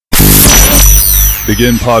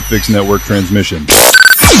Begin Podfix Network transmission. In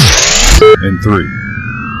 3,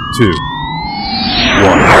 2,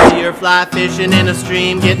 1. You're fly fishing in a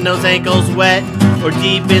stream, getting those ankles wet, or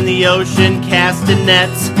deep in the ocean, casting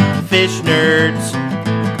nets. Fish nerds.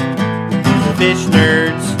 Fish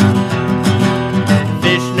nerds.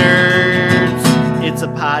 Fish nerds. It's a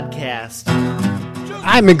podcast.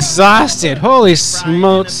 I'm exhausted. Holy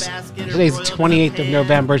smokes. Today's the 28th of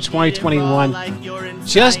November, 2021.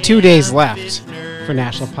 Just 2 days left for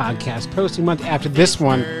National Podcast Posting Month after this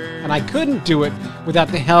one. And I couldn't do it without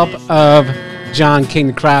the help of John King,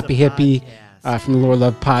 the crappie hippie from the Lore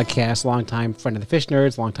Love Podcast, longtime friend of the Fish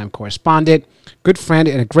Nerds, longtime correspondent, good friend,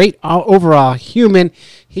 and a great overall human.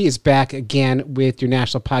 He is back again with your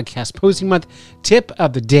National Podcast Posting Month tip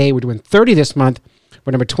of the day. We're doing 30 this month.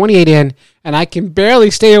 We're number 28 in, and I can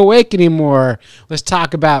barely stay awake anymore. Let's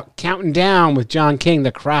talk about counting down with John King,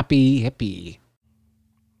 the crappie hippie.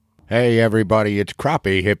 Hey everybody, it's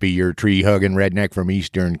Crappie Hippie, your tree-hugging redneck from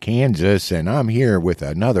eastern Kansas, and I'm here with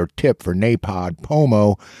another tip for Napod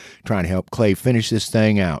Pomo, trying to help Clay finish this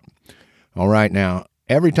thing out. All right, now,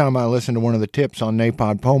 every time I listen to one of the tips on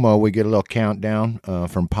Napod Pomo, we get a little countdown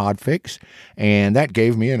from Podfix, and that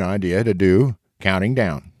gave me an idea to do counting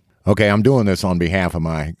down. Okay, I'm doing this on behalf of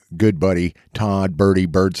my good buddy, Todd Birdie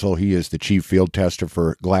Birdsell. He is the chief field tester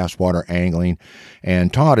for glasswater angling,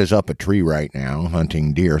 and Todd is up a tree right now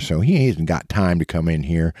hunting deer, so he hasn't got time to come in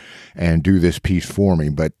here and do this piece for me,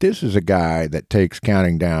 but this is a guy that takes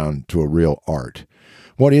counting down to a real art.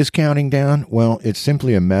 What is counting down? Well, it's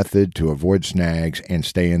simply a method to avoid snags and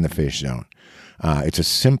stay in the fish zone. It's a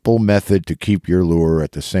simple method to keep your lure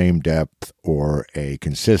at the same depth or a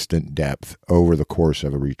consistent depth over the course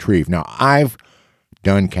of a retrieve. Now, I've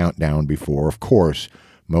done countdown before. Of course,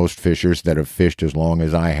 most fishers that have fished as long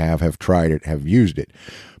as I have tried it, have used it.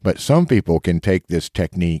 But some people can take this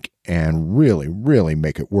technique and really, really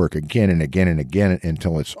make it work again and again and again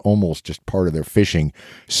until it's almost just part of their fishing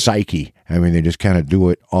psyche. I mean, they just kind of do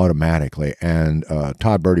it automatically. And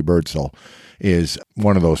Todd Birdie Birdsell is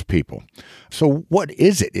one of those people. So what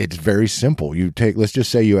is it? It's very simple. Let's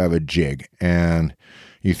just say you have a jig and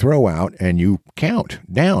you throw out and you count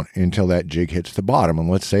down until that jig hits the bottom. And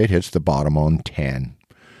let's say it hits the bottom on 10.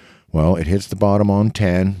 Well, it hits the bottom on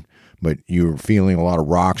 10, but you're feeling a lot of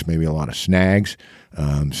rocks, maybe a lot of snags.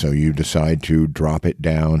 So you decide to drop it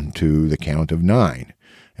down to the count of 9.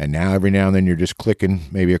 And now every now and then you're just clicking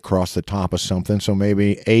maybe across the top of something, so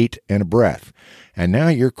maybe 8 and a breath. And now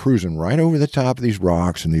you're cruising right over the top of these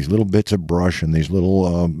rocks and these little bits of brush and these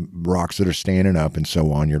little rocks that are standing up and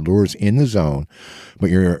so on. Your lure's in the zone, but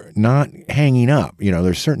you're not hanging up. You know,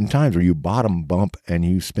 there's certain times where you bottom bump and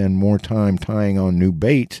you spend more time tying on new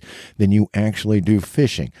baits than you actually do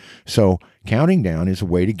fishing. So counting down is a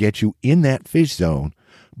way to get you in that fish zone,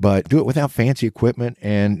 but do it without fancy equipment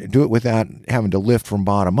and do it without having to lift from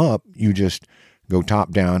bottom up. You just go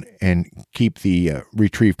top down and keep the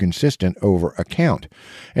retrieve consistent over a count.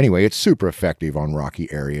 Anyway, it's super effective on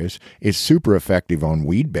rocky areas. It's super effective on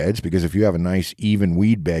weed beds because if you have a nice even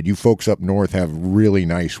weed bed, you folks up north have really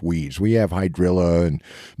nice weeds. We have hydrilla and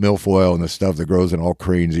milfoil and the stuff that grows in all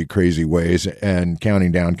crazy ways, and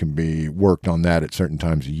counting down can be worked on that at certain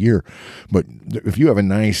times of year. But if you have a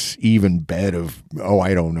nice even bed of,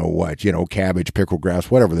 I don't know what, cabbage, pickle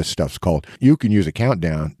grass, whatever this stuff's called, you can use a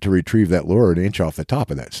countdown to retrieve that lure an inch off the top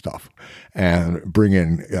of that stuff and bring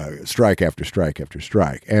in strike after strike after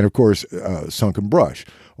strike. And of course, sunken brush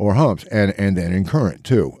or humps and then in current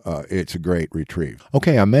too. It's a great retrieve.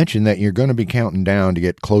 Okay, I mentioned that you're going to be counting down to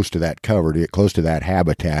get close to that cover, to get close to that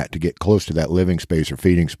habitat, to get close to that living space or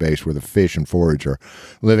feeding space where the fish and forage are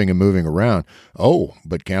living and moving around. Oh,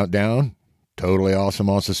 but countdown, totally awesome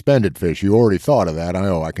on suspended fish. You already thought of that. I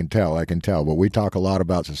know, I can tell. But we talk a lot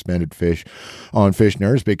about suspended fish on Fish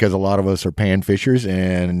Nerds because a lot of us are pan fishers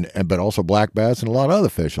but also black bass and a lot of other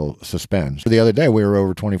fish will suspend. So the other day we were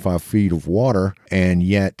over 25 feet of water and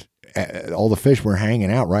yet all the fish were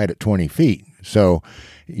hanging out right at 20 feet. So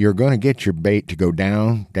you're going to get your bait to go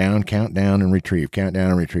down, count down and retrieve, count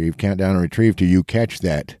down and retrieve, count down and retrieve till you catch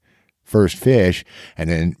that first fish, and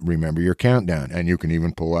then remember your countdown. And you can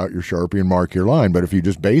even pull out your Sharpie and mark your line. But if you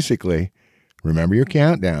just basically remember your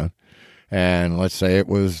countdown, and let's say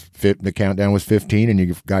the countdown was 15 and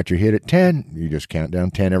you got your hit at 10, you just count down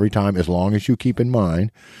 10 every time, as long as you keep in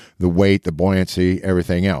mind the weight, the buoyancy,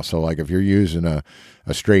 everything else. So like if you're using a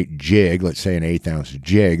straight jig, let's say an 1/8 ounce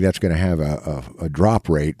jig, that's going to have a drop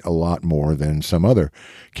rate a lot more than some other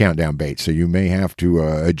countdown baits. So you may have to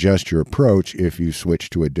adjust your approach if you switch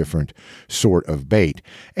to a different sort of bait.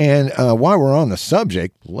 And while we're on the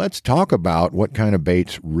subject, let's talk about what kind of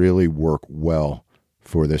baits really work well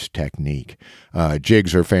for this technique.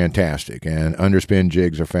 Jigs are fantastic, and underspin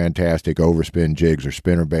jigs are fantastic. Overspin jigs or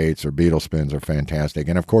spinner baits or beetle spins are fantastic.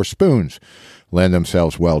 And, of course, spoons lend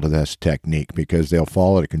themselves well to this technique because they'll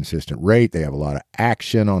fall at a consistent rate. They have a lot of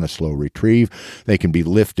action on a slow retrieve. They can be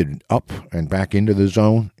lifted up and back into the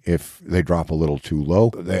zone if they drop a little too low.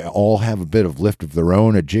 They all have a bit of lift of their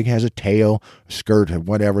own. A jig has a tail, a skirt,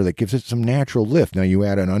 whatever, that gives it some natural lift. Now, you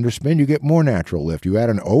add an underspin, you get more natural lift. You add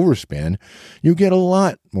an overspin, you get a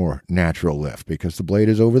lot more natural lift because the blade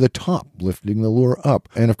is over the top, lifting the lure up.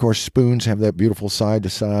 And, of course, spoons have that beautiful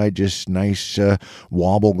side-to-side, just nice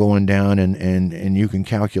wobble going down, and you can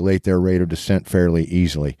calculate their rate of descent fairly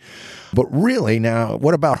easily. But really, now,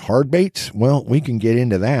 what about hard baits? Well, we can get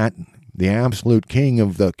into that. The absolute king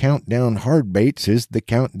of the countdown hard baits is the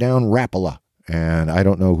Countdown Rapala. And I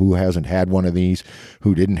don't know who hasn't had one of these,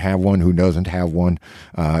 who didn't have one, who doesn't have one.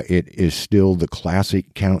 It is still the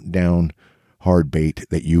classic Countdown hard bait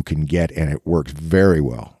that you can get, and it works very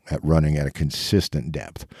well at running at a consistent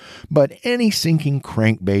depth. But any sinking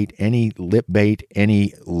crankbait, any lip bait,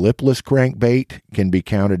 any lipless crankbait can be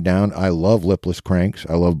counted down. I love lipless cranks.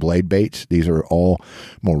 I love blade baits. These are all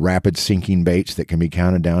more rapid sinking baits that can be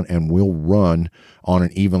counted down and will run on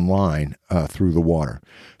an even line through the water.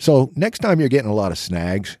 So next time you're getting a lot of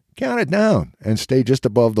snags, count it down and stay just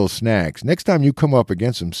above those snags. Next time you come up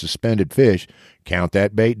against some suspended fish, count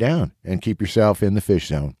that bait down and keep yourself in the fish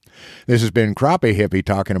zone. This has been Crappie Hippie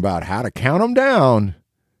talking about how to count them down.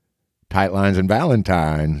 Tight lines and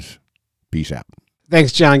Valentines. Peace out.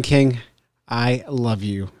 Thanks, John King. I love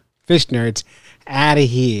you. Fish nerds, out of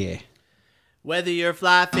here. Whether you're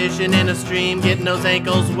fly fishing in a stream, getting those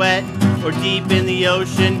ankles wet, or deep in the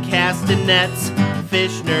ocean casting nets,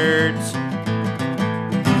 fish nerds.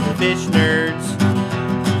 Fish nerds.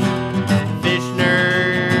 Fish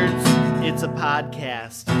nerds. It's a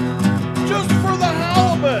podcast. Just for the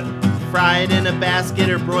halibut. Fried in a basket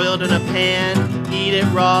or broiled in a pan. Eat it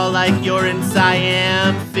raw like you're in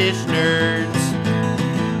Siam. Fish nerds.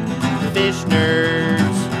 Fish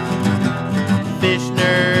nerds. Fish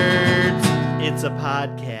nerds. It's a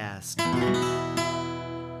podcast.